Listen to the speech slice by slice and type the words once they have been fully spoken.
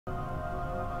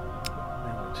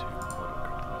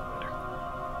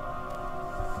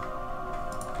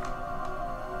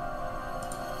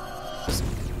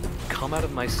come out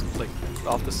of my like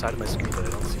off the side of my screen, but I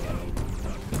don't see any.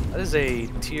 That is a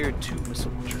tier 2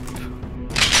 missile launcher.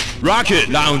 Rocket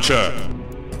launcher.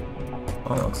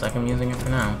 Oh, looks like I'm using it for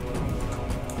now.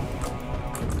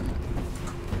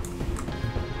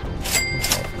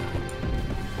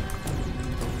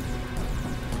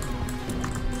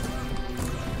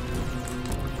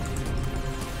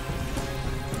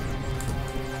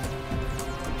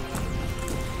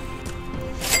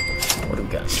 What do we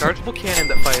got? Chargeable cannon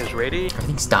that fires radiation.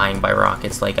 Everything's dying by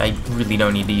rockets. Like, I really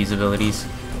don't need to use abilities.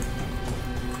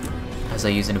 As I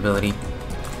use an ability.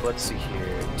 Let's see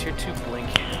here. Tier 2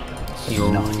 blink hand.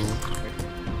 Yo. Nice.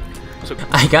 So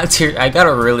I got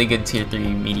a really good tier 3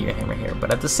 meteor hammer here,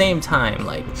 but at the same time,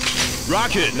 like,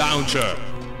 Rocket launcher.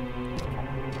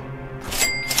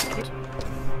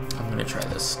 I'm gonna try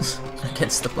this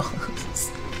against the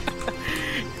boss.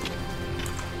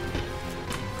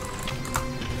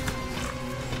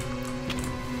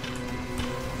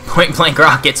 Point blank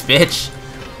rockets, bitch.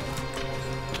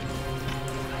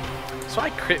 So I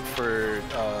crit for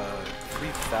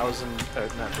 3,000,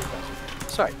 not 3,000.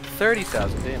 Sorry,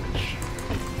 30,000 damage.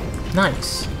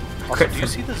 Nice. Also, Crit do you for-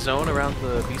 see the zone around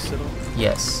the beast citadel?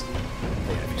 Yes,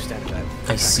 Yeah, if you stand at that.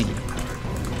 I see.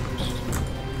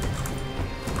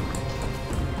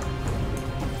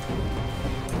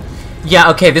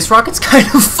 Yeah, okay, this rocket's kind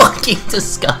of fucking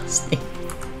disgusting.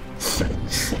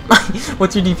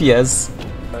 What's your DPS?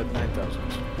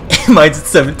 9,000. Mine's at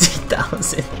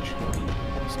 17,000.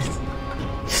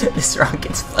 This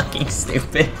rocket's fucking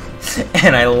stupid,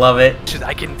 and I love it. Shit,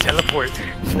 I can teleport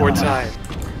 4 times.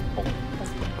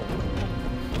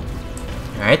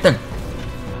 Alright then.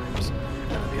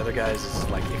 And the other guys is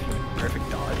like, if you perfect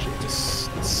dodge, it just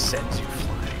sends you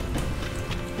flying.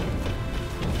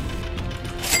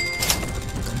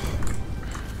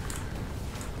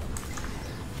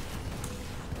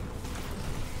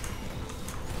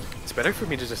 It's better for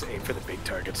me to just aim for the big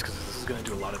targets because this is going to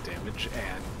do a lot of damage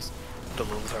and the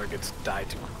little targets die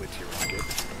too quickly to your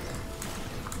rocket.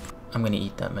 I'm gonna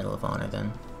eat that Medal of Honor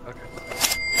then. Okay.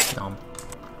 Nom.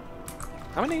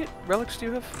 How many relics do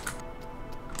you have?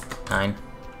 9.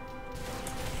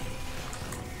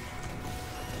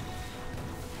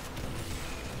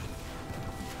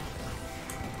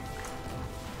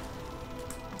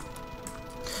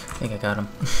 I think I got him.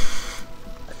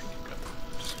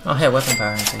 Oh hey, weapon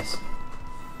power increase.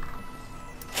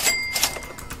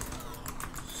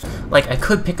 Like, I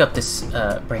could pick up this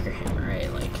breaker hammer,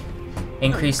 right? Like,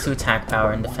 increase to attack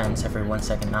power and defense every 1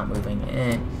 second not moving.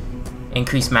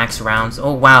 Increase max rounds.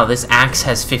 Oh wow, this axe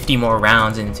has 50 more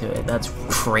rounds into it. That's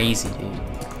crazy, dude.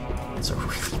 It's a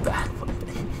really bad weapon.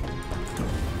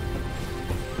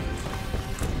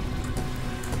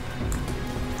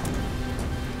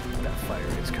 That fire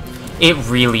is kind of... It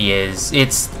really is.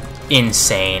 It's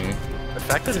insane. The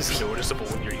fact that it's noticeable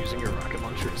when you're using your rocket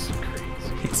launcher is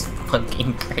crazy. It's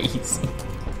fucking crazy.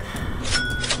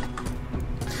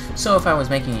 So if I was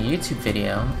making a YouTube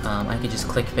video, I could just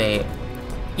clickbait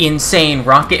insane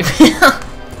rocket.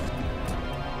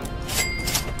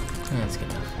 That's good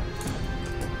enough.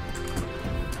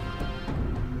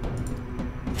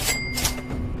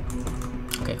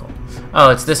 Okay, cool.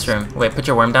 Oh, it's this room. Wait, put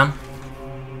your worm down.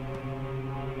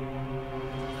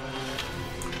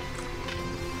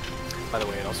 By the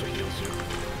way, it also heals you.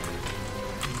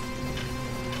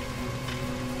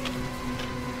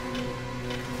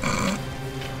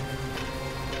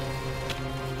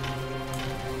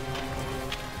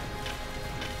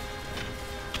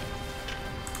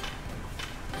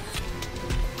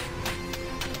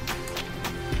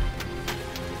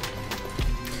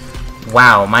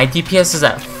 Wow, my DPS is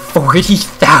at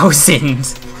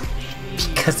 40,000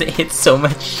 because it hits so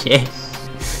much shit.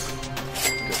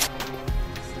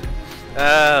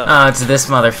 Oh, it's this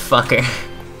motherfucker.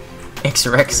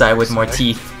 X-Rexi with more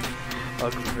teeth.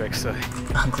 Ugly Rexi.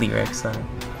 Ugly Rexi.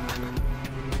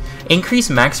 Increase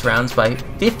max rounds by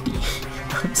 50.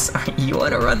 I'm sorry, you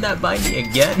wanna run that by me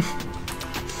again?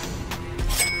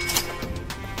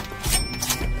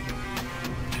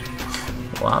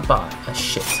 Well, I bought a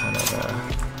shit ton of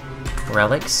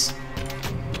relics.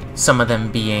 Some of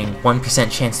them being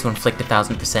 1% chance to inflict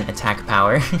 1000% attack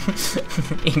power.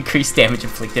 Increased damage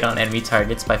inflicted on enemy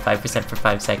targets by 5% for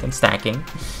 5 seconds, stacking.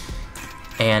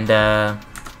 And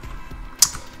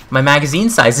my magazine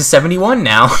size is 71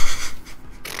 now.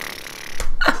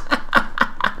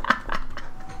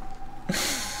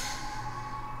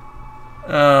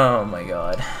 Oh my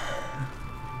god.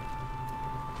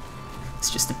 It's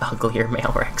just an uglier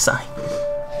male Rexi.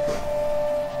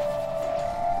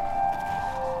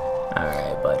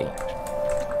 Alright, buddy.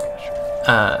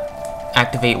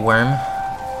 Activate worm.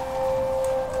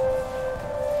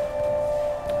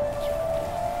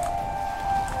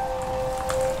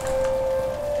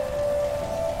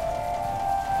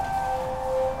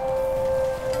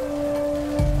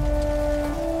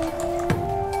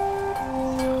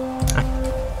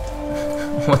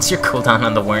 What's your cooldown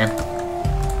on the worm?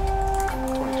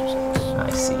 22 seconds. I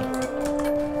see.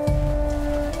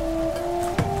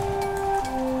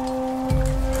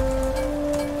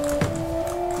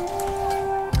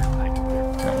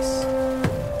 Nice.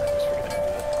 Just forget to do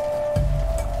that.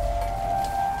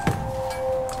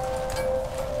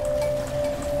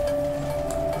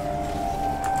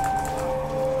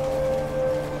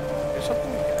 There's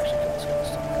something we can actually kill this guy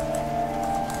this time.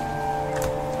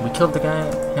 We killed the guy,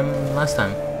 him last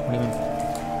time. What do you mean?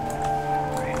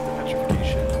 I hate the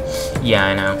petrification. Yeah,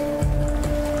 I know.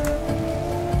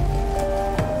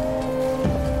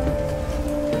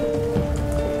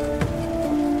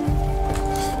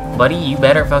 Buddy, you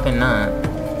better fucking not.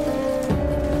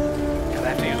 Yeah, I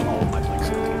have to use all of my Blink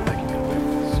 17 if I can get away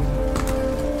with this.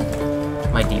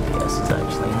 My DPS is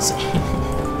actually insane.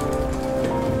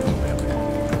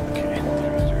 Okay,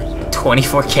 there's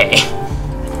 24k.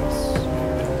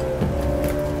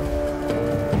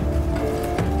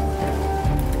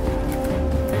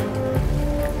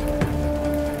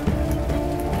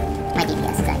 My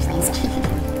DPS is actually insane.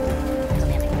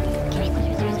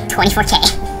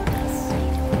 24k.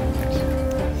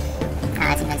 Oh,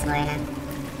 that's invincible right now.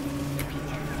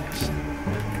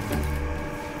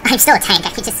 I'm still a tank, I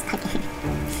could just...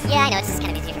 yeah, I know, it's just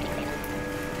kind of easier for me to clean up.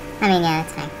 I mean, yeah,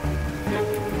 that's fine.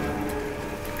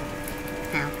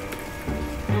 Ow.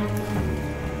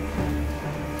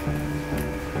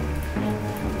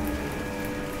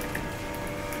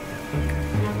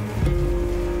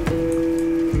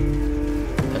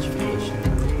 Petrification.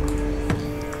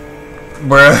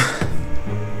 Bruh.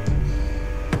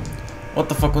 What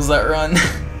the fuck was that run?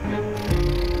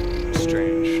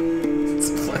 strange. It's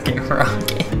a fucking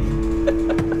rocket.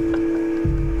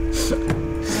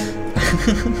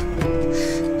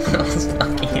 That was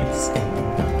fucking insane.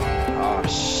 Oh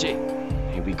shit.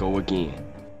 Here we go again.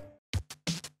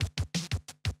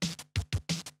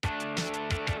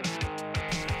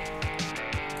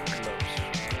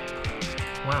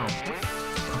 Wow.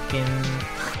 Fucking...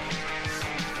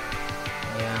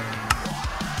 yeah.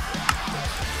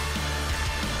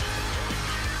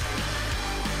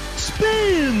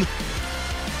 Spin!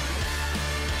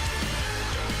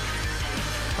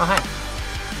 Oh, hi.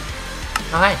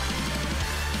 Oh, hi.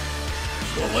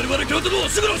 The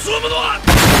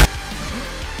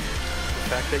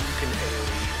fact that you can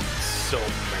AoE so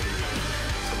many,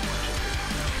 so much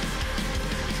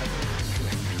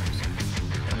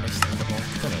Understandable.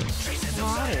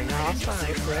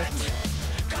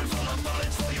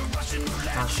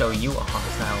 I'll show you a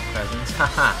hostile presence.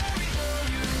 Haha.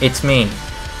 It's me.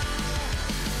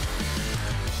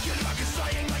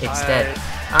 It's dead.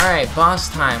 Alright, boss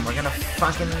time. We're gonna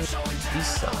fucking do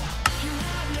stuff.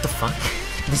 What the fuck?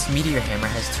 This meteor hammer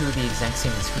has two of the exact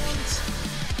same descriptions.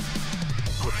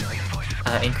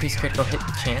 Increase critical hit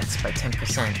chance by 10%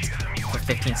 for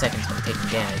 15 seconds when taking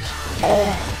damage.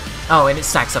 Oh, and it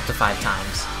stacks up to 5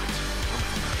 times.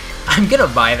 I'm gonna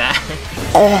buy that.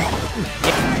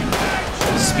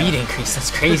 Speed increase, that's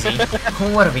crazy.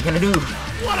 What are we gonna do?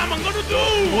 What am I gonna do?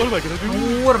 What am I gonna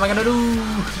do? What am I gonna do?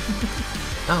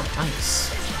 Oh,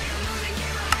 nice.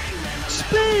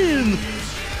 Spin!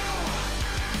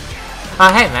 Oh,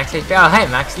 hey, max HP. Oh, hey,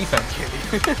 max defense.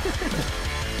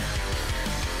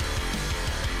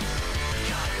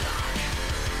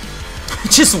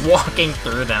 Just walking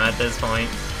through them at this point.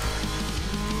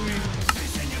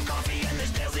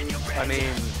 I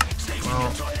mean,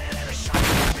 Well,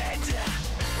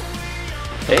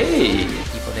 Hey!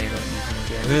 people they don't usually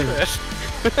get.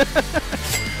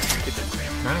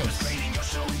 Nice.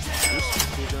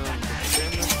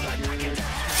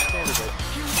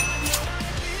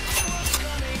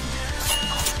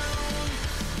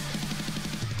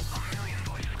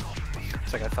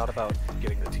 it's like I thought about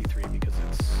getting the T3 because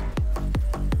it's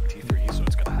T3, so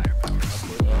it's got a higher power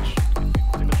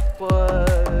output,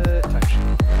 but type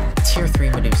shit. Tier 3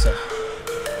 Medusa.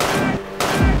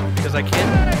 Because I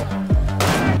can't.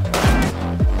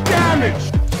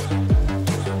 Damage!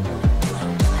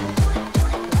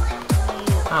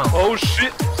 Oh. Oh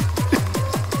shit!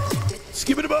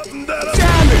 Skip it about that.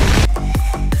 Damage!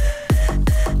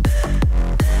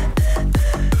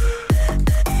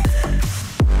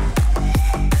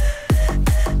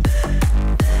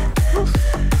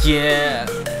 Yeah.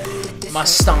 My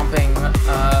stomping,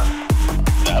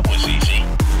 That was easy.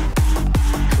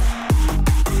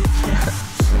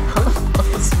 How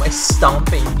is my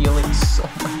stomping dealing so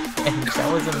much damage?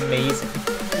 That was amazing.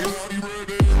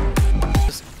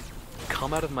 Just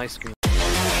come out of my screen.